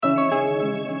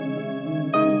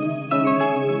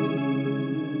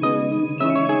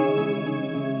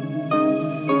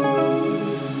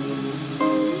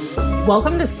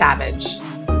Welcome to Savage.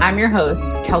 I'm your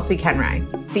host, Kelsey Kenry,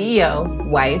 CEO,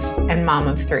 wife, and mom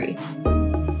of 3.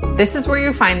 This is where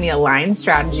you find the aligned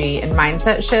strategy and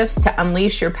mindset shifts to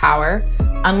unleash your power,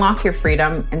 unlock your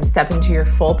freedom, and step into your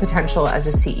full potential as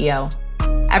a CEO.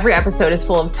 Every episode is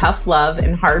full of tough love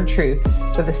and hard truths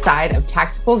with a side of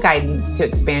tactical guidance to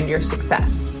expand your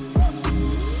success.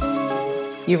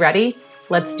 You ready?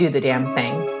 Let's do the damn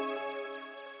thing.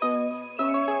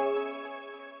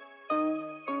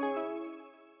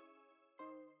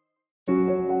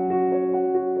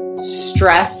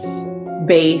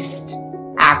 Stress-based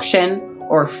action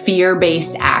or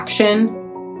fear-based action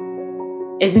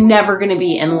is never going to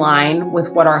be in line with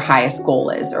what our highest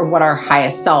goal is or what our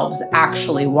highest selves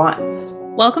actually wants.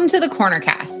 Welcome to the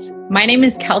Cornercast. My name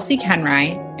is Kelsey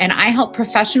Kenry, and I help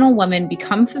professional women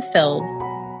become fulfilled,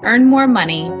 earn more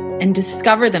money, and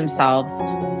discover themselves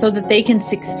so that they can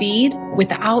succeed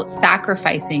without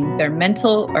sacrificing their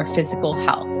mental or physical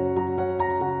health.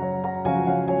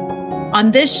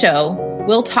 On this show,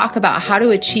 we'll talk about how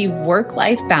to achieve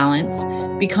work-life balance,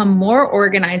 become more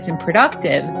organized and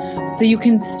productive, so you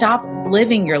can stop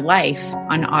living your life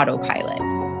on autopilot.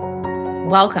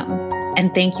 Welcome,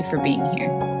 and thank you for being here.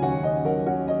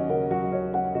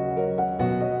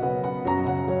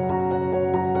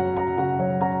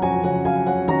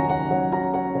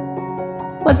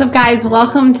 What's up, guys?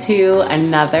 Welcome to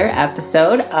another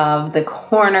episode of the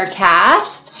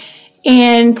Cornercast.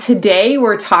 And today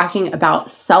we're talking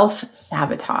about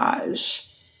self-sabotage.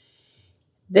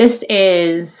 This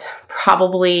is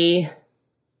probably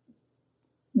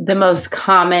the most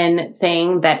common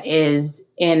thing that is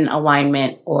in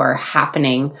alignment or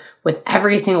happening with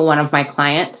every single one of my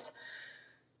clients,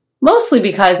 mostly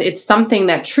because it's something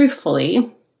that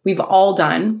truthfully we've all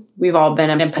done. We've all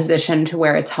been in a position to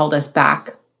where it's held us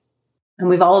back. And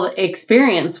we've all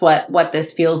experienced what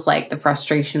this feels like, the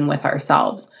frustration with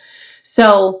ourselves.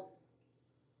 So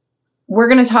we're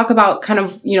going to talk about kind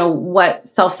of, what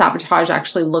self-sabotage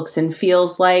actually looks and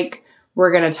feels like.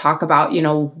 We're going to talk about,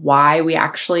 why we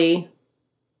actually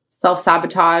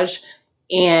self-sabotage.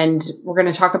 And we're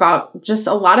going to talk about just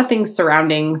a lot of things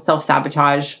surrounding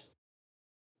self-sabotage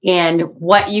and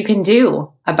what you can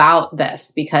do about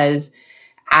this. Because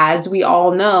as we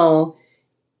all know,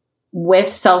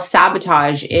 with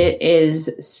self-sabotage, it is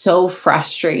so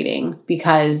frustrating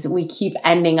because we keep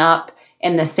ending up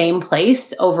in the same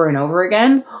place over and over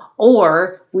again,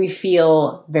 or we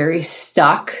feel very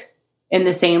stuck in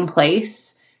the same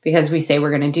place because we say we're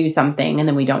going to do something and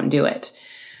then we don't do it.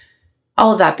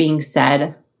 All of that being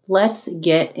said, let's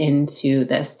get into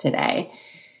this today.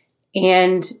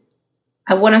 And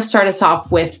I want to start us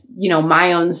off with,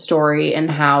 my own story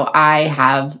and how I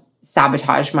have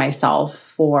sabotaged myself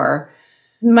for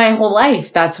my whole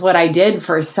life. That's what I did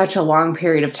for such a long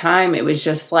period of time. It was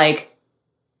just like,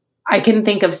 I can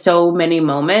think of so many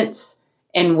moments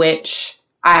in which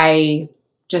I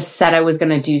just said I was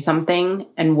going to do something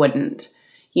and wouldn't.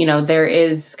 There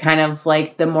is kind of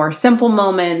like the more simple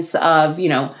moments of,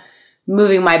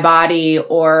 moving my body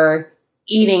or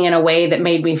eating in a way that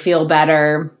made me feel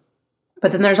better.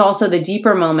 But then there's also the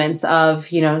deeper moments of,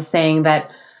 saying that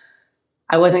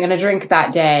I wasn't going to drink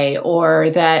that day, or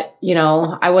that,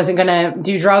 I wasn't going to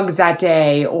do drugs that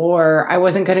day, or I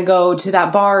wasn't going to go to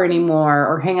that bar anymore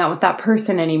or hang out with that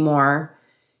person anymore.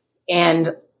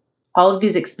 And all of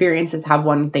these experiences have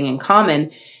one thing in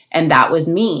common, and that was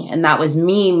me. And that was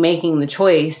me making the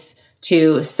choice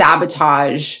to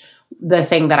sabotage the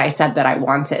thing that I said that I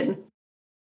wanted.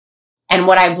 And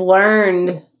what I've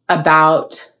learned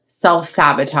about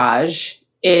self-sabotage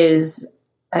is,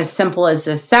 as simple as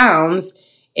this sounds,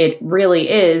 it really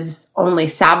is only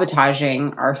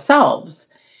sabotaging ourselves.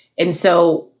 And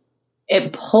so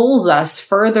it pulls us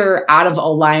further out of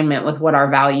alignment with what our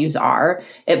values are.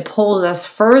 It pulls us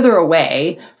further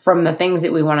away from the things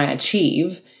that we want to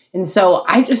achieve. And so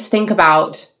I just think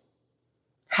about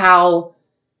how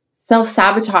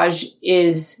self-sabotage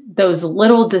is those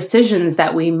little decisions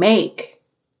that we make,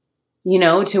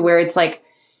 to where it's like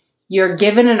you're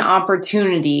given an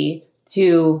opportunity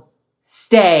to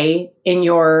stay in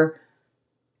your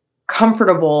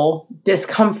comfortable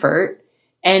discomfort,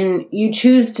 and you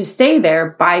choose to stay there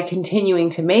by continuing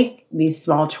to make these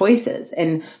small choices.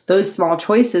 And those small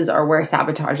choices are where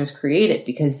sabotage is created,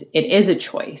 because it is a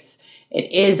choice.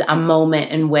 It is a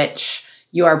moment in which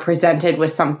you are presented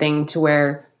with something to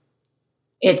where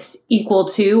it's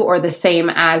equal to or the same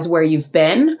as where you've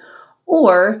been,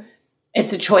 or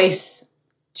it's a choice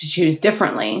to choose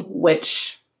differently,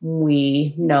 which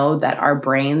we know that our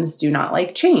brains do not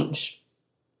like change.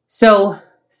 So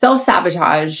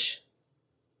self-sabotage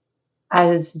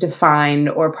as defined,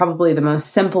 or probably the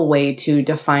most simple way to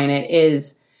define it,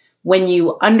 is when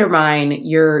you undermine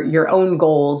your own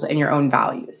goals and your own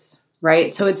values,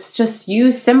 right? So it's just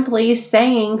you simply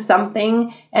saying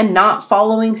something and not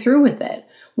following through with it.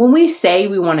 When we say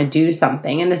we want to do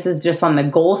something, and this is just on the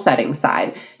goal setting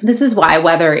side, this is why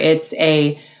whether it's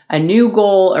a new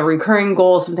goal, a recurring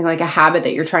goal, something like a habit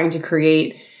that you're trying to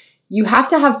create, you have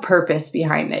to have purpose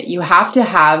behind it. You have to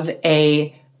have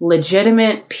a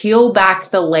legitimate, peel back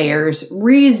the layers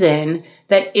reason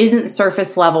that isn't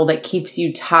surface level, that keeps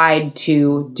you tied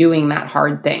to doing that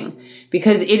hard thing.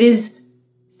 Because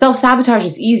self-sabotage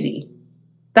is easy.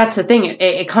 That's the thing.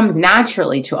 It comes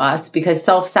naturally to us because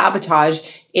self-sabotage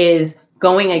is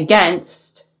going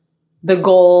against the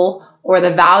goal or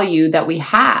the value that we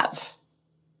have,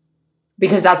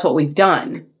 because that's what we've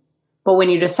done. But when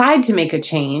you decide to make a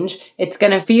change, it's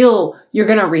going to feel, you're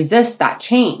going to resist that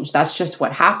change. That's just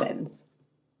what happens.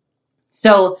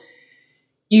 So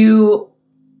you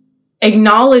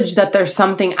acknowledge that there's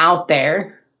something out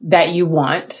there that you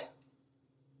want,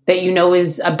 that you know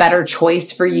is a better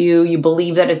choice for you. You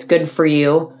believe that it's good for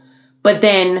you. But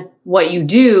then what you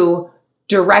do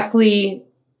directly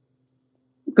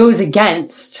goes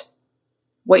against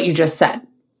what you just said.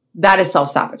 That is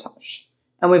self-sabotage.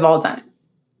 And we've all done it,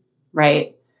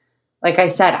 right? Like I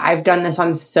said, I've done this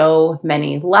on so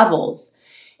many levels.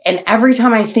 And every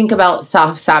time I think about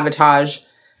self-sabotage,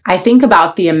 I think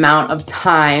about the amount of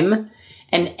time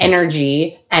and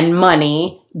energy and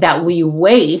money that we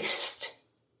waste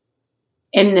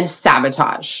in this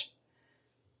sabotage,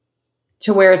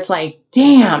 to where it's like,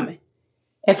 damn,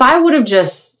 if I would have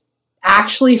just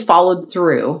actually followed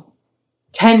through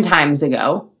 10 times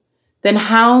ago, then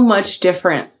how much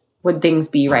different would things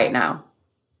be right now?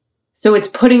 So it's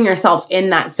putting yourself in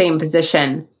that same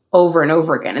position over and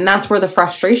over again. And that's where the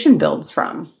frustration builds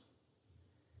from.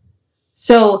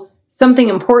 So something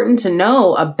important to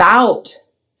know about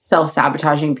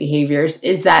self-sabotaging behaviors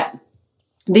is that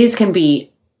these can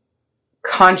be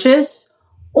conscious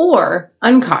or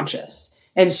unconscious.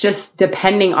 It's just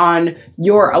depending on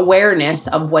your awareness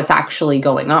of what's actually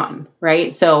going on,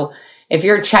 right? So if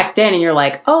you're checked in and you're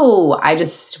like, oh, I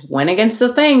just went against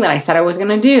the thing that I said I was going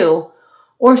to do.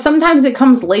 Or sometimes it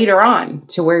comes later on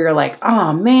to where you're like,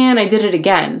 oh man, I did it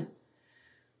again.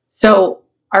 So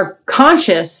our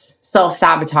conscious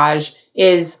self-sabotage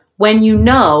is when you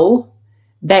know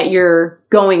that you're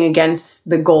going against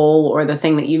the goal or the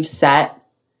thing that you've set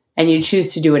and you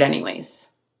choose to do it anyways.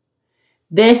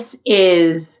 This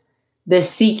is the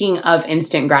seeking of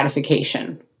instant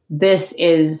gratification. This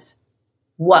is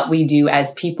what we do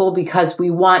as people because we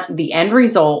want the end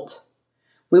result.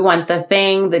 We want the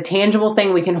thing, the tangible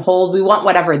thing we can hold. We want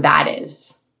whatever that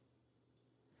is.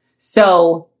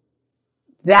 So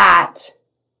that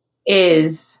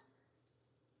is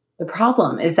the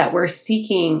problem, is that we're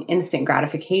seeking instant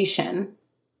gratification.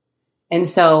 And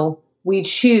so we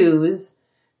choose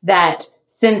that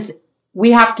since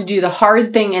we have to do the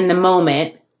hard thing in the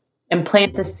moment and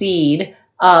plant the seed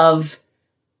of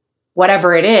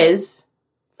whatever it is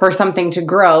for something to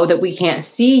grow that we can't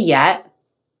see yet,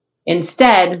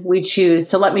 instead, we choose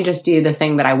to let me just do the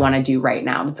thing that I want to do right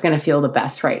now. It's going to feel the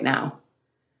best right now.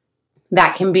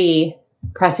 That can be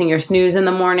pressing your snooze in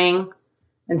the morning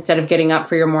instead of getting up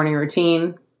for your morning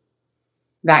routine.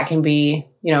 That can be,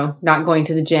 not going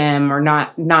to the gym or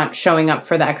not showing up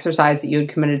for the exercise that you had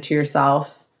committed to yourself.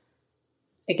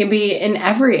 It can be in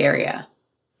every area.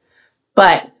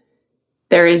 But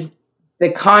there is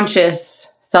the conscious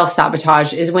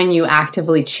self-sabotage is when you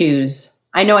actively choose,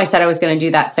 I know I said I was going to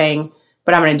do that thing,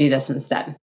 but I'm going to do this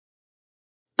instead.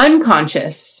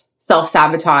 Unconscious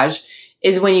self-sabotage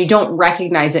is when you don't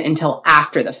recognize it until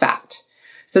after the fact.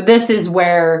 So this is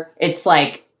where it's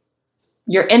like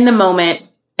you're in the moment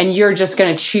and you're just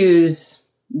going to choose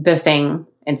the thing,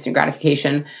 instant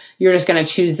gratification. You're just going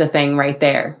to choose the thing right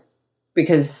there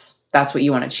because that's what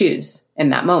you want to choose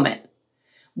in that moment,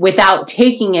 without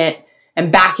taking it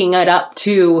and backing it up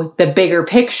to the bigger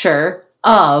picture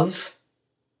of,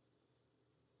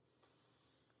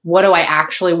 what do I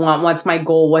actually want? What's my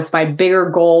goal? What's my bigger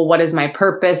goal? What is my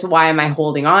purpose? Why am I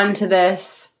holding on to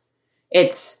this?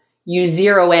 It's you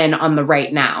zero in on the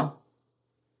right now.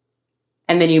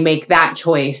 And then you make that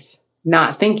choice,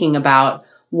 not thinking about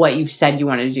what you've said you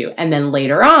want to do. And then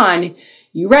later on,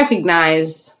 you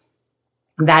recognize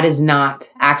that is not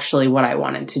actually what I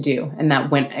wanted to do. And that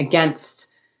went against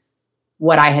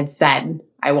what I had said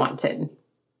I wanted.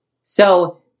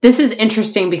 So this is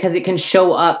interesting because it can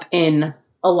show up in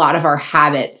a lot of our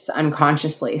habits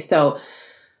unconsciously. So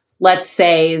let's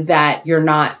say that you're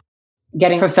not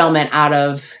getting fulfillment out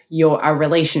of a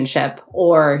relationship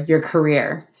or your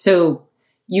career. So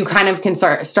you kind of can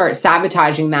start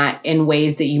sabotaging that in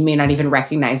ways that you may not even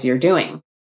recognize you're doing.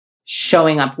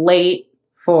 Showing up late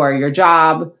for your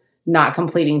job, not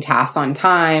completing tasks on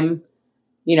time.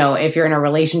 If you're in a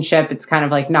relationship, it's kind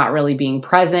of like not really being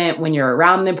present when you're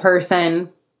around the person.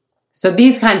 So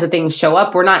these kinds of things show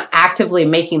up. We're not actively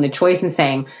making the choice and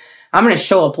saying, I'm going to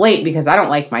show up late because I don't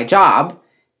like my job.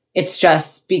 It's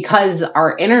just because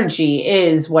our energy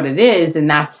is what it is, and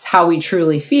that's how we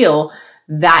truly feel,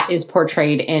 that is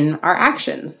portrayed in our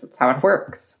actions. That's how it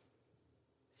works.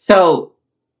 So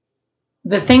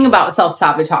the thing about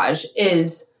self-sabotage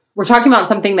is we're talking about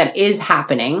something that is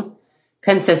happening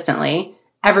consistently.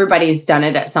 Everybody's done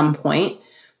it at some point,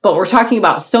 but we're talking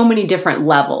about so many different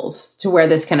levels to where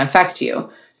this can affect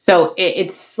you. So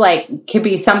it's like, could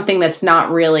be something that's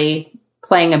not really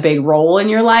playing a big role in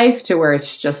your life to where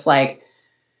it's just like,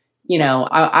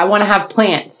 I want to have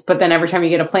plants, but then every time you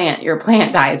get a plant, your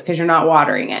plant dies because you're not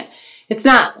watering it. It's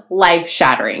not life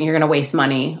shattering. You're going to waste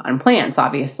money on plants,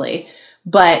 obviously,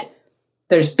 but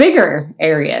there's bigger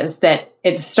areas that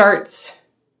it starts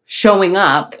showing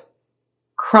up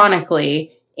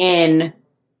chronically in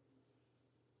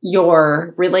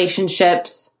your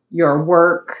relationships, your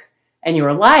work, and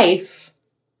your life.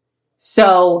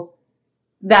 So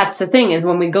that's the thing, is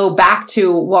when we go back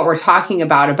to what we're talking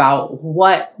about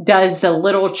what does the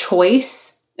little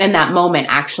choice in that moment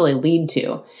actually lead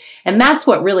to? And that's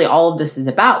what really all of this is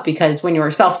about, because when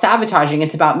you're self-sabotaging,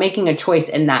 it's about making a choice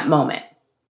in that moment,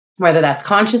 whether that's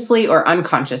consciously or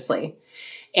unconsciously.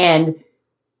 And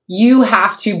you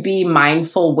have to be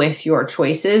mindful with your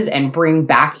choices and bring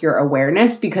back your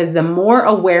awareness, because the more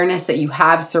awareness that you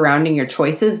have surrounding your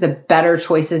choices, the better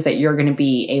choices that you're going to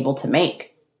be able to make.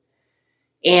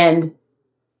 And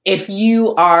if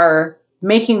you are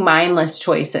making mindless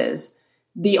choices,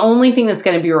 the only thing that's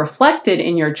going to be reflected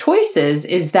in your choices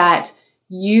is that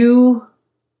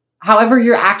however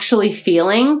you're actually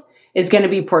feeling is going to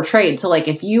be portrayed. So like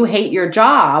if you hate your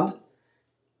job,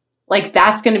 like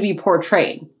that's going to be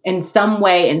portrayed in some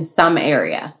way, in some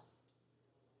area.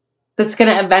 That's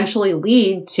going to eventually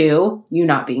lead to you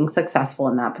not being successful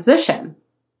in that position.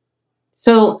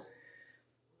 So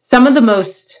some of the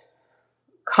most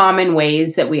common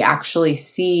ways that we actually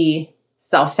see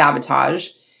self-sabotage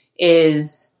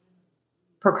is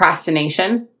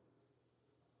procrastination.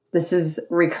 This is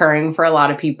recurring for a lot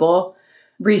of people.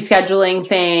 Rescheduling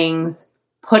things,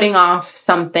 putting off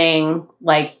something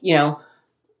like,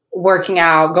 working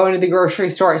out, going to the grocery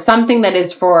store, something that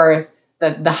is for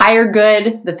the higher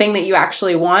good, the thing that you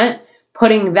actually want,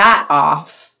 putting that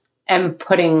off and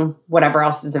putting whatever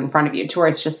else is in front of you, to where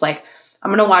it's just like, I'm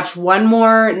going to watch one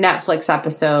more Netflix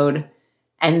episode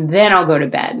and then I'll go to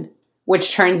bed,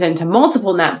 which turns into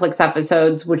multiple Netflix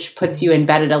episodes, which puts you in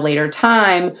bed at a later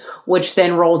time, which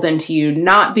then rolls into you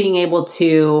not being able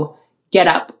to get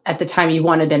up at the time you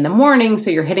wanted in the morning.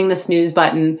 So you're hitting the snooze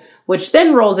button, which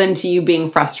then rolls into you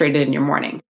being frustrated in your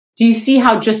morning. Do you see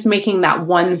how just making that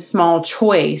one small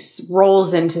choice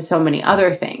rolls into so many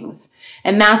other things?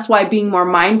 And that's why being more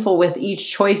mindful with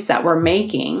each choice that we're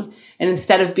making, and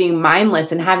instead of being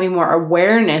mindless and having more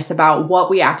awareness about what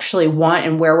we actually want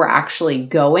and where we're actually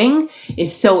going,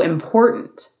 is so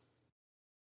important.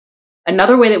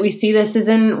 Another way that we see this is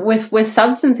with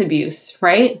substance abuse,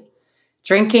 right?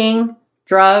 Drinking,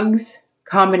 drugs,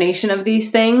 combination of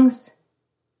these things.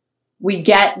 We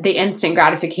get the instant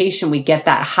gratification. We get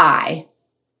that high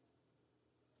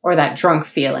or that drunk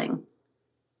feeling.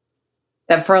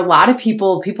 That for a lot of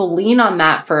people lean on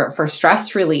that for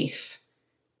stress relief,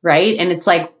 right? And it's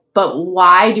like, but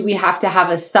why do we have to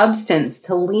have a substance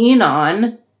to lean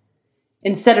on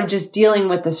instead of just dealing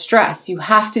with the stress? You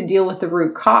have to deal with the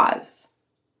root cause.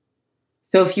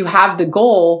 So if you have the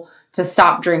goal to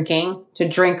stop drinking, to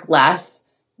drink less,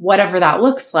 whatever that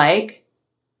looks like,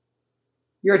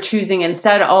 you're choosing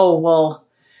instead, oh, well,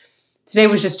 today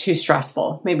was just too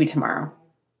stressful. Maybe tomorrow.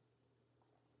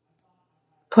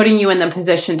 Putting you in the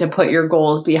position to put your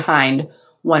goals behind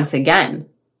once again.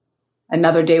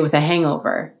 Another day with a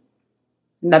hangover.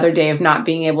 Another day of not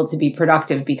being able to be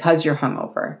productive because you're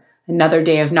hungover. Another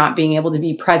day of not being able to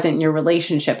be present in your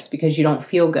relationships because you don't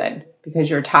feel good,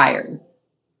 because you're tired.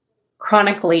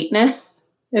 Chronic lateness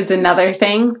is another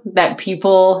thing that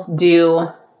people do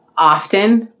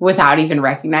often without even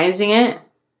recognizing it,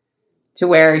 to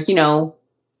where,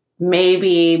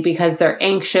 maybe because they're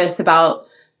anxious about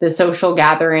the social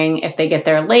gathering, if they get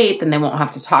there late, then they won't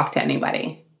have to talk to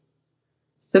anybody.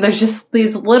 So there's just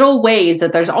these little ways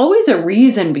that there's always a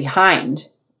reason behind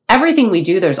everything we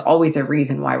do. There's always a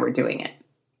reason why we're doing it.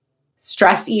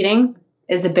 Stress eating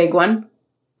is a big one.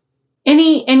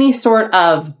 Any sort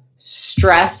of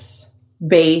stress-based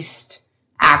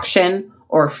action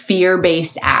or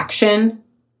fear-based action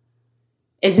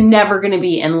is never going to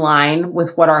be in line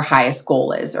with what our highest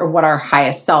goal is or what our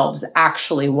highest selves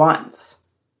actually wants.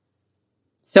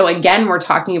 So again, we're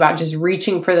talking about just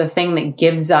reaching for the thing that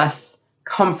gives us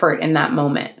comfort in that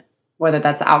moment, whether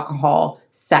that's alcohol,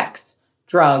 sex,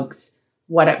 drugs,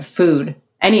 food,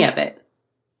 any of it.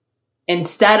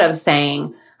 Instead of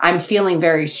saying, I'm feeling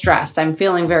very stressed, I'm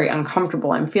feeling very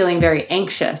uncomfortable, I'm feeling very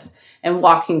anxious, and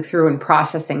walking through and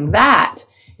processing that,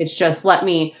 it's just let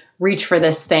me reach for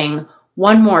this thing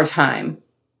one more time,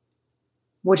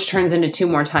 which turns into 2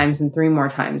 more times and 3 more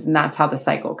times. And that's how the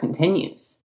cycle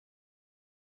continues.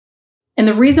 And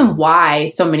the reason why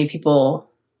so many people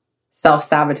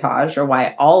self-sabotage, or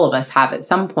why all of us have at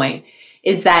some point,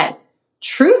 is that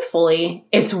truthfully,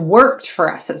 it's worked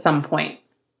for us at some point.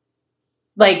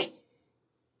 Like,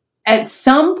 at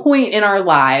some point in our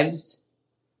lives,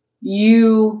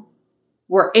 you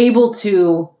were able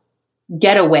to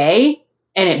get away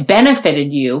and it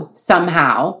benefited you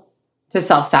somehow to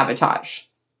self-sabotage.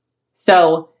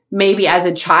 So maybe as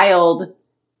a child,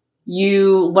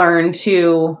 you learned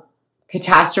to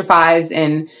catastrophize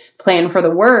and plan for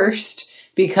the worst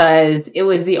because it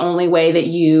was the only way that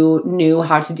you knew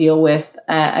how to deal with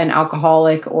an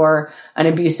alcoholic or an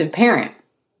abusive parent.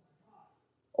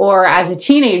 Or as a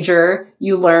teenager,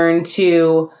 you learn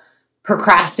to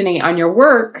procrastinate on your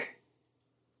work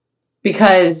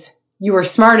because you were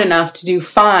smart enough to do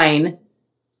fine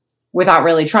without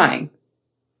really trying.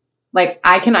 Like,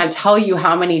 I cannot tell you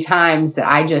how many times that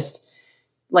I just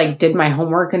did my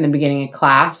homework in the beginning of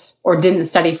class or didn't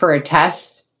study for a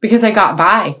test because I got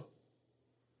by.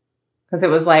 Because it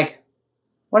was like,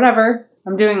 whatever,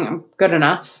 I'm good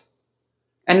enough.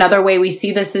 Another way we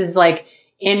see this is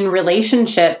in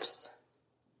relationships,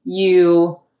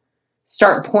 you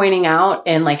start pointing out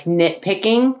and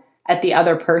nitpicking at the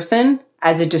other person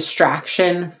as a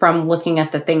distraction from looking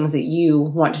at the things that you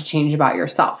want to change about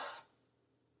yourself.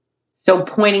 So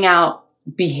pointing out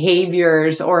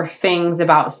behaviors or things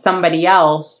about somebody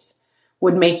else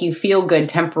would make you feel good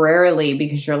temporarily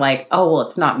because you're like, oh, well,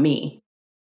 it's not me.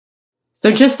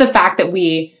 So just the fact that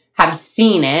we have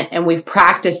seen it and we've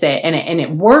practiced it and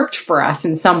it worked for us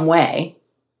in some way,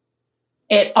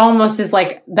 it almost is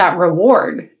like that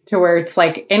reward to where it's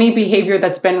like any behavior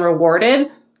that's been rewarded,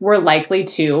 we're likely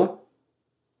to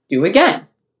do again.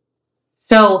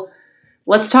 So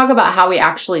let's talk about how we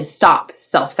actually stop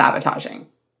self-sabotaging.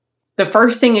 The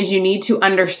first thing is you need to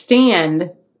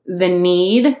understand the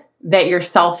need that your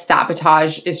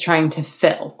self-sabotage is trying to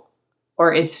fill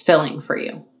or is filling for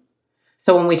you.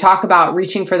 So when we talk about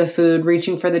reaching for the food,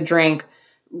 reaching for the drink,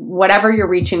 whatever you're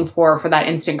reaching for that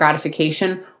instant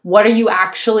gratification, what are you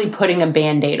actually putting a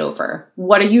Band-Aid over?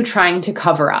 What are you trying to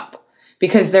cover up?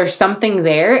 Because there's something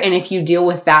there, and if you deal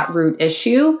with that root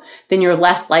issue, then you're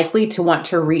less likely to want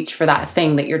to reach for that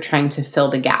thing that you're trying to fill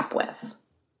the gap with.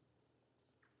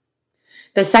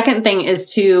 The second thing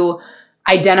is to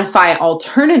identify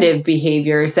alternative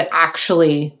behaviors that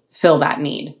actually fill that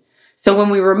need. So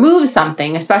when we remove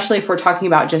something, especially if we're talking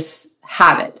about just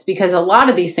habits, because a lot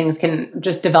of these things can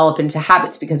just develop into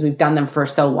habits because we've done them for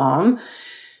so long.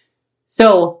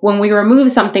 So when we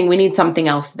remove something, we need something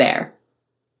else there,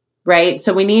 right?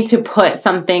 So we need to put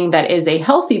something that is a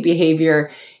healthy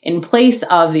behavior in place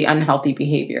of the unhealthy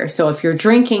behavior. So if you're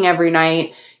drinking every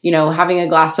night, having a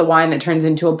glass of wine that turns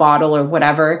into a bottle or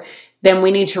whatever, then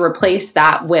we need to replace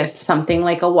that with something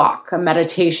like a walk, a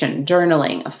meditation,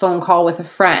 journaling, a phone call with a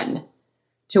friend,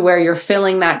 to where you're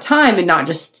filling that time and not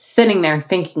just sitting there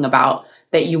thinking about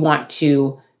that you want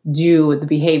to do the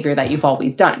behavior that you've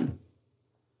always done.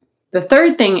 The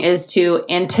third thing is to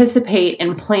anticipate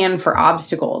and plan for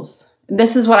obstacles.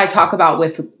 This is what I talk about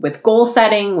with goal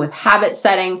setting, with habit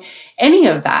setting, any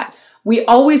of that. We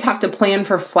always have to plan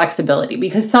for flexibility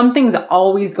because something's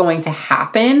always going to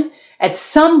happen. At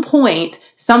some point,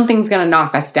 something's going to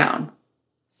knock us down.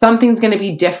 Something's going to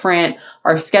be different.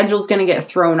 Our schedule's going to get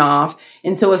thrown off.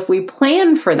 And so if we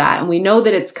plan for that and we know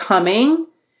that it's coming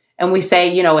and we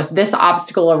say, if this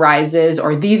obstacle arises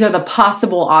or these are the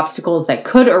possible obstacles that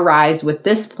could arise with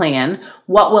this plan,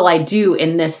 what will I do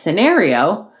in this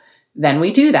scenario? Then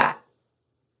we do that.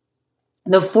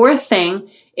 The fourth thing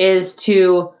is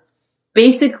to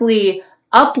basically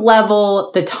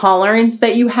up-level the tolerance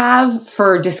that you have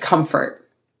for discomfort,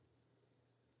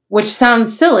 which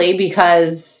sounds silly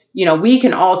because, we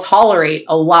can all tolerate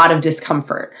a lot of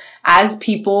discomfort. As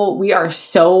people, we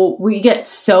get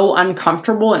so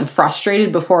uncomfortable and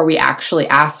frustrated before we actually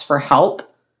ask for help.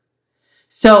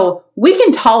 So we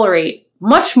can tolerate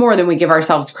much more than we give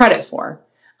ourselves credit for,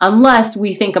 unless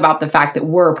we think about the fact that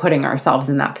we're putting ourselves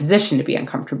in that position to be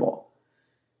uncomfortable.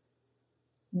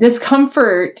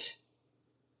 Discomfort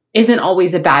isn't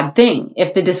always a bad thing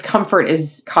if the discomfort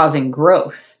is causing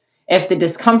growth. If the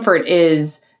discomfort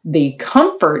is the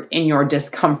comfort in your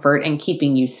discomfort and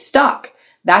keeping you stuck,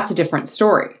 that's a different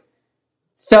story.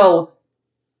 So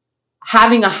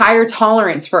having a higher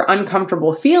tolerance for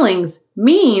uncomfortable feelings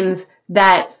means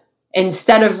that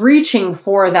instead of reaching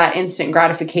for that instant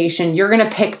gratification, you're going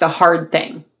to pick the hard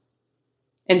thing.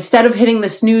 Instead of hitting the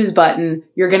snooze button,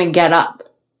 you're going to get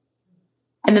up.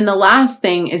 And then the last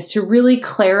thing is to really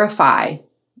clarify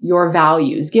your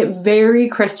values. Get very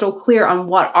crystal clear on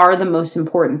what are the most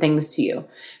important things to you.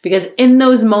 Because in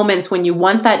those moments when you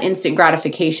want that instant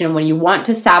gratification, when you want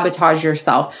to sabotage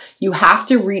yourself, you have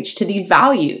to reach to these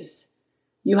values.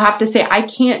 You have to say, I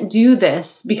can't do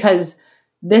this because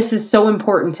this is so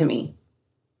important to me.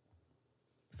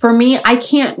 For me, I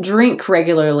can't drink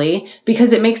regularly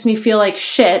because it makes me feel like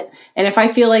shit. And if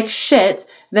I feel like shit,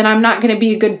 then I'm not going to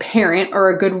be a good parent or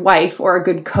a good wife or a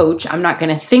good coach. I'm not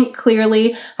going to think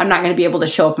clearly. I'm not going to be able to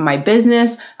show up in my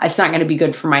business. It's not going to be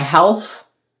good for my health.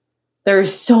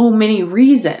 There's so many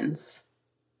reasons.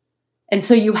 And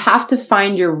so you have to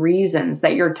find your reasons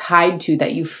that you're tied to,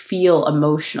 that you feel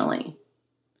emotionally.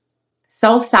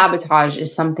 Self-sabotage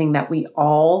is something that we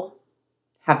all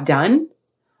have done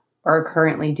or are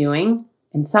currently doing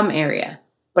in some area.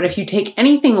 But if you take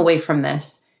anything away from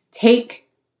this, take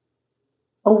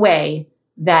away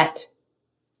that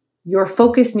your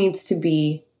focus needs to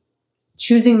be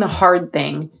choosing the hard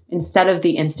thing instead of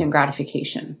the instant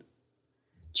gratification.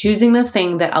 Choosing the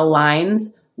thing that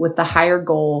aligns with the higher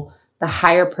goal, the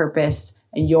higher purpose,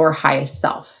 and your highest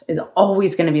self is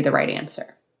always going to be the right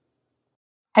answer.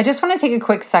 I just want to take a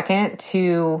quick second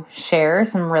to share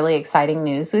some really exciting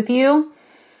news with you.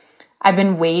 I've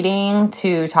been waiting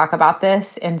to talk about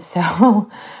this, and so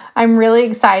I'm really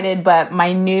excited, but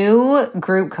my new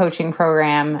group coaching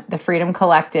program, the Freedom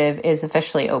Collective, is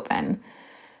officially open.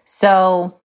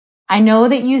 So I know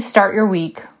that you start your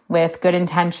week with good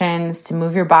intentions to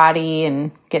move your body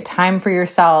and get time for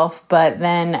yourself, but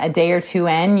then a day or two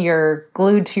in, you're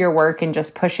glued to your work and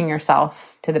just pushing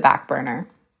yourself to the back burner.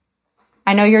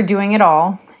 I know you're doing it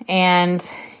all, and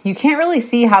you can't really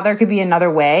see how there could be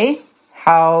another way,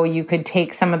 how you could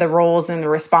take some of the roles and the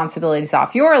responsibilities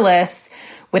off your list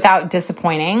without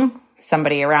disappointing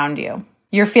somebody around you.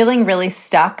 You're feeling really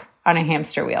stuck on a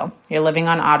hamster wheel. You're living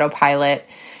on autopilot.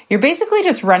 You're basically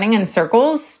just running in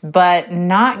circles, but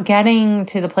not getting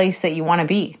to the place that you want to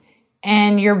be.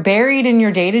 And you're buried in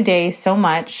your day-to-day so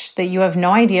much that you have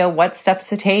no idea what steps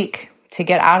to take to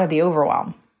get out of the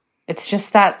overwhelm. It's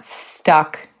just that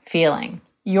stuck feeling.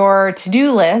 Your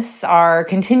to-do lists are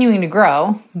continuing to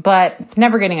grow, but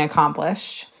never getting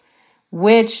accomplished,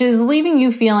 which is leaving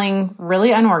you feeling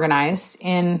really unorganized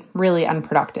and really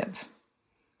unproductive.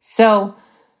 So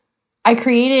I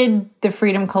created the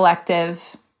Freedom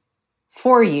Collective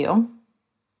for you.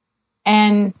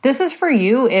 And this is for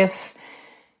you if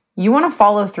you want to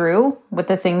follow through with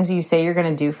the things you say you're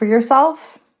going to do for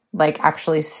yourself, like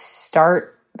actually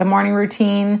start the morning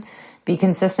routine, be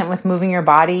consistent with moving your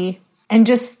body, and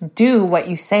just do what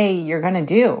you say you're going to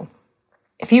do.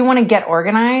 If you want to get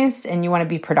organized and you want to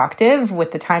be productive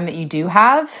with the time that you do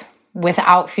have,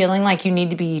 without feeling like you need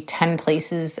to be 10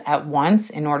 places at once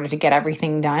in order to get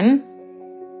everything done,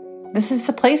 this is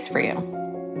the place for you.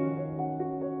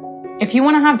 If you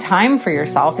want to have time for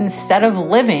yourself instead of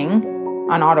living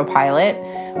on autopilot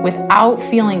without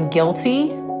feeling guilty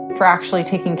for actually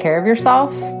taking care of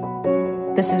yourself,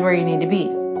 this is where you need to be.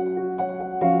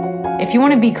 If you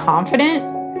want to be confident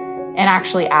and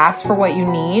actually ask for what you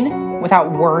need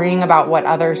without worrying about what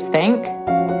others think,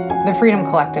 the Freedom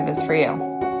Collective is for you.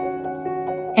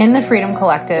 In the Freedom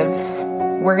Collective,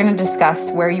 we're going to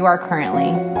discuss where you are currently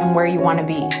and where you want to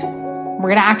be. We're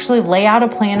going to actually lay out a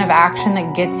plan of action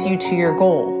that gets you to your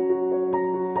goal.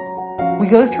 We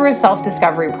go through a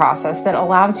self-discovery process that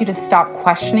allows you to stop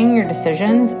questioning your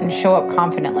decisions and show up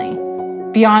confidently.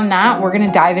 Beyond that, we're going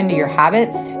to dive into your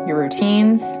habits, your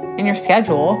routines, and your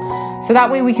schedule, so that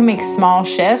way we can make small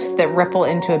shifts that ripple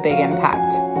into a big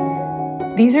impact.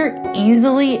 These are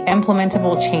easily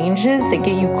implementable changes that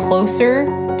get you closer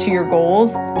to your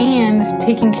goals and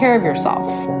taking care of yourself.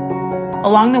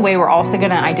 Along the way, we're also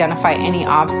going to identify any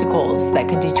obstacles that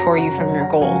could detour you from your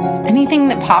goals. Anything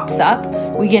that pops up,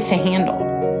 we get to handle.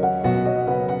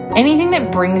 Anything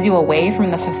that brings you away from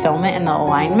the fulfillment and the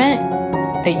alignment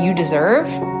that you deserve,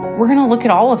 we're going to look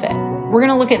at all of it. We're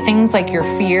going to look at things like your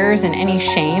fears and any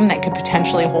shame that could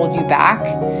potentially hold you back.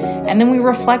 And then we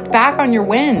reflect back on your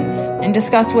wins and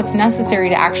discuss what's necessary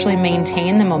to actually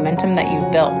maintain the momentum that you've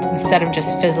built instead of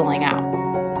just fizzling out.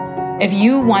 If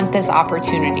you want this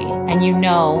opportunity and you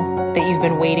know that you've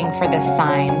been waiting for this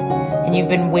sign and you've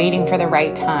been waiting for the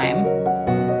right time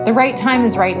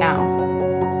is right now.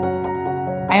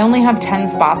 I only have 10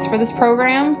 spots for this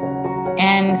program,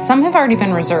 and some have already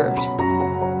been reserved.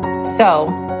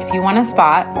 So if you want a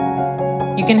spot,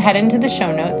 you can head into the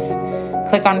show notes,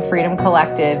 click on Freedom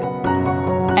Collective,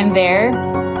 and there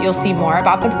you'll see more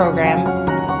about the program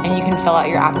and you can fill out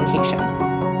your application.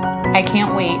 I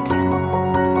can't wait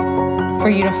for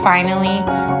you to finally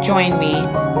join me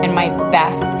in my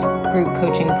best group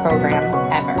coaching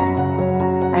program ever.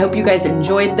 I hope you guys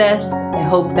enjoyed this. I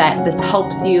hope that this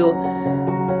helps you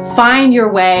find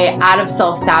your way out of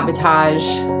self-sabotage.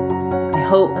 I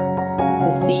hope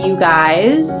to see you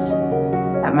guys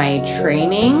at my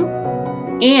training,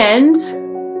 and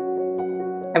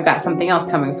I've got something else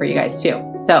coming for you guys too.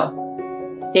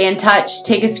 So stay in touch,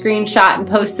 take a screenshot and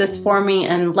post this for me,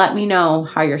 and let me know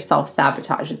how your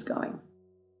self-sabotage is going.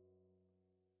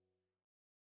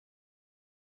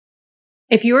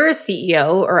 If you are a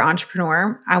CEO or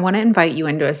entrepreneur, I want to invite you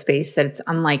into a space that's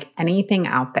unlike anything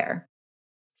out there.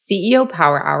 CEO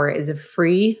Power Hour is a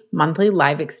free monthly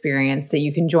live experience that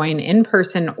you can join in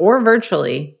person or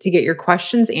virtually to get your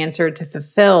questions answered to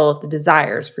fulfill the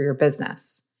desires for your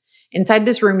business. Inside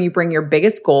this room, you bring your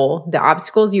biggest goal, the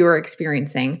obstacles you are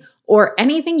experiencing, or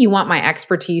anything you want my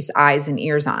expertise, eyes, and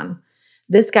ears on.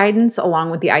 This guidance,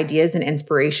 along with the ideas and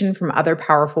inspiration from other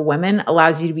powerful women,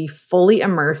 allows you to be fully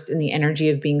immersed in the energy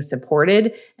of being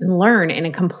supported and learn in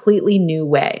a completely new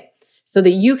way, so that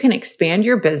you can expand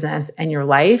your business and your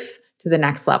life to the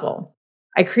next level.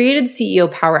 I created CEO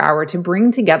Power Hour to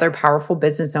bring together powerful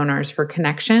business owners for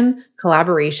connection,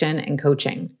 collaboration, and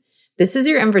coaching. This is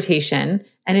your invitation,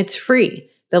 and it's free.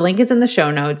 The link is in the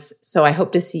show notes, so I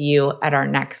hope to see you at our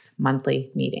next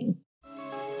monthly meeting.